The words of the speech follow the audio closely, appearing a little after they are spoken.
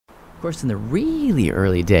Of course, in the really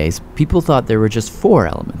early days, people thought there were just 4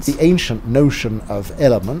 elements. The ancient notion of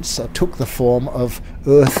elements took the form of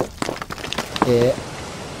earth, air,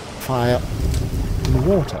 fire, and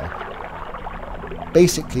water.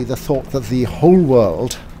 Basically, the thought that the whole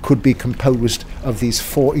world could be composed of these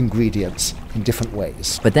 4 ingredients in different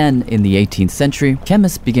ways. But then, in the 18th century,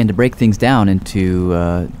 chemists began to break things down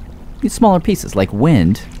into smaller pieces, like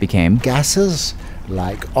wind became gases,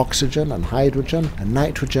 like oxygen and hydrogen and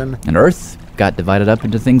nitrogen. And Earth got divided up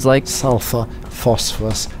into things like sulfur,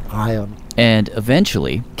 phosphorus, iron. And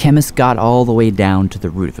eventually, chemists got all the way down to the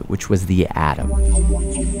root of it, which was the atom.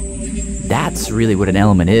 That's really what an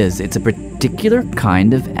element is. It's a particular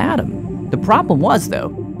kind of atom. The problem was, though,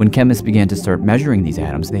 when chemists began to start measuring these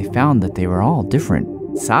atoms, they found that they were all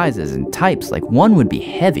different sizes and types. Like, one would be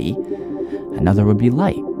heavy, another would be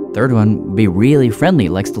light. Third one would be really friendly,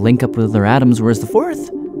 likes to link up with other atoms, whereas the fourth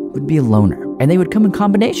would be a loner. And they would come in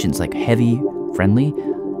combinations like heavy, friendly,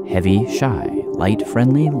 heavy, shy, light,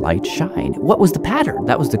 friendly, light, shy. What was the pattern?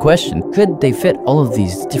 That was the question. Could they fit all of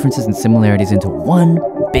these differences and similarities into one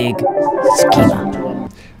big schema?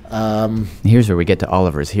 Here's where we get to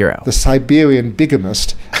Oliver's hero. The Siberian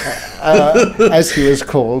bigamist, as he was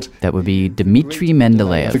called. That would be Dmitri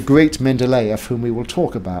Mendeleev. The great Mendeleev, whom we will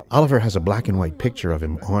talk about. Oliver has a black and white picture of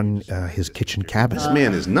him on his kitchen cabinet. This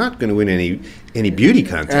man is not going to win any beauty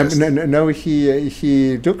contest. No,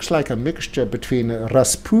 he looks like a mixture between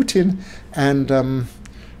Rasputin and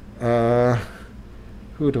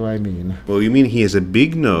who do I mean? Well, you mean he has a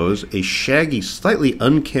big nose, a shaggy, slightly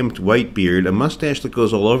unkempt white beard, a mustache that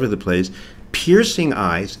goes all over the place, piercing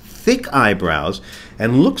eyes, thick eyebrows,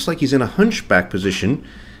 and looks like he's in a hunchback position.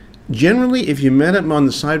 Generally, if you met him on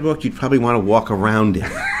the sidewalk, you'd probably want to walk around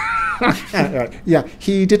him. Yeah,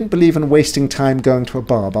 he didn't believe in wasting time going to a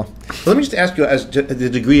barber. Let me just ask you, as to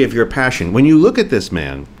the degree of your passion, when you look at this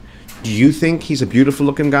man, do you think he's a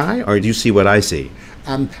beautiful-looking guy, or do you see what I see?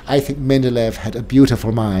 I think Mendeleev had a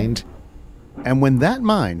beautiful mind. And when that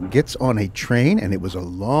mind gets on a train, and it was a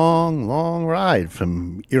long, long ride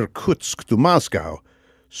from Irkutsk to Moscow,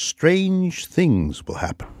 strange things will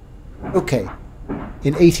happen. Okay,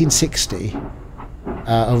 in 1860,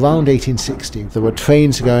 around 1860, there were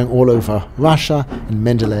trains going all over Russia, and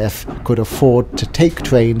Mendeleev could afford to take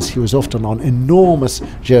trains. He was often on enormous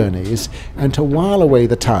journeys, and to while away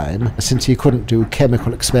the time, since he couldn't do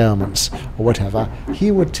chemical experiments or whatever, he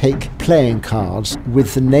would take playing cards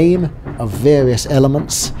with the name of various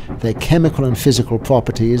elements, their chemical and physical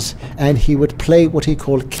properties, and he would play what he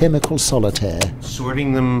called chemical solitaire.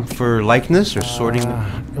 Sorting them for likeness, or sorting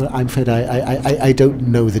them? I'm afraid I don't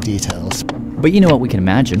know the details. But you know what we can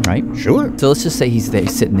imagine, right? Sure. So let's just say he's there,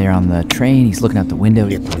 sitting there on the train, he's looking out the window,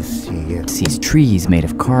 he sees trees made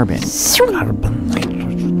of carbon,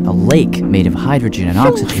 Carbon, a lake made of hydrogen and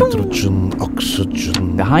oxygen,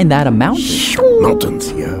 behind that a mountain,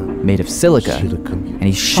 mountains, yeah, made of silica, and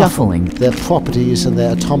he's shuffling their properties and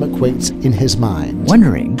their atomic weights in his mind,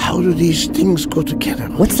 wondering, how do these things go together?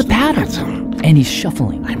 what's the pattern? And he's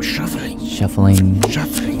shuffling. I'm shuffling. Shuffling.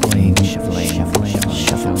 Shuffling. Shuffling.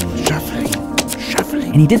 Shuffling. Shuffling.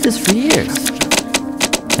 And he did this for years.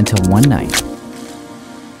 Until one night.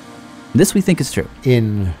 This we think is true.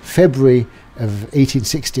 In February of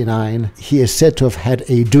 1869, he is said to have had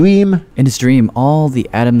a dream. In his dream, all the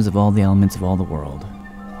atoms of all the elements of all the world,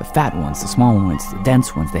 the fat ones, the small ones, the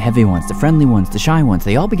dense ones, the heavy ones, the friendly ones, the shy ones,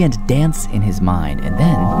 they all began to dance in his mind. And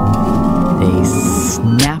then they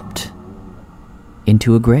snapped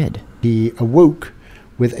into a grid. He awoke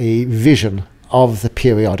with a vision of the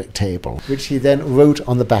periodic table, which he then wrote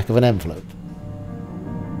on the back of an envelope.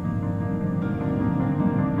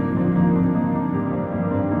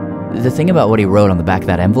 The thing about what he wrote on the back of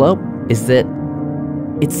that envelope is that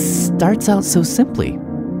it starts out so simply.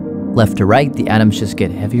 Left to right, the atoms just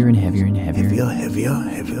get heavier and heavier and heavier.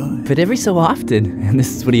 Heavier. But every so often, and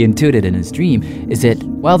this is what he intuited in his dream, is that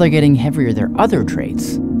while they're getting heavier, there are other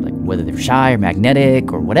traits, like whether they're shy or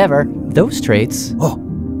magnetic or whatever, those traits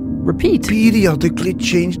repeat. Periodically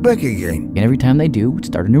change back again. And every time they do,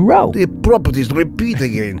 start a new row. The properties repeat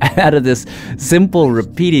again. Out of this simple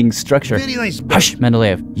repeating structure. Very nice. Hush,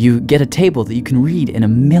 Mendeleev. You get a table that you can read in a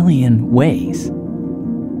million ways.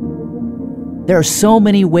 There are so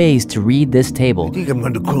many ways to read this table. I think I'm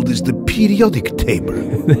going to call this the periodic table.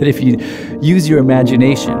 That if you use your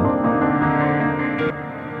imagination,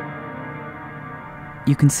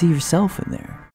 you can see yourself in there.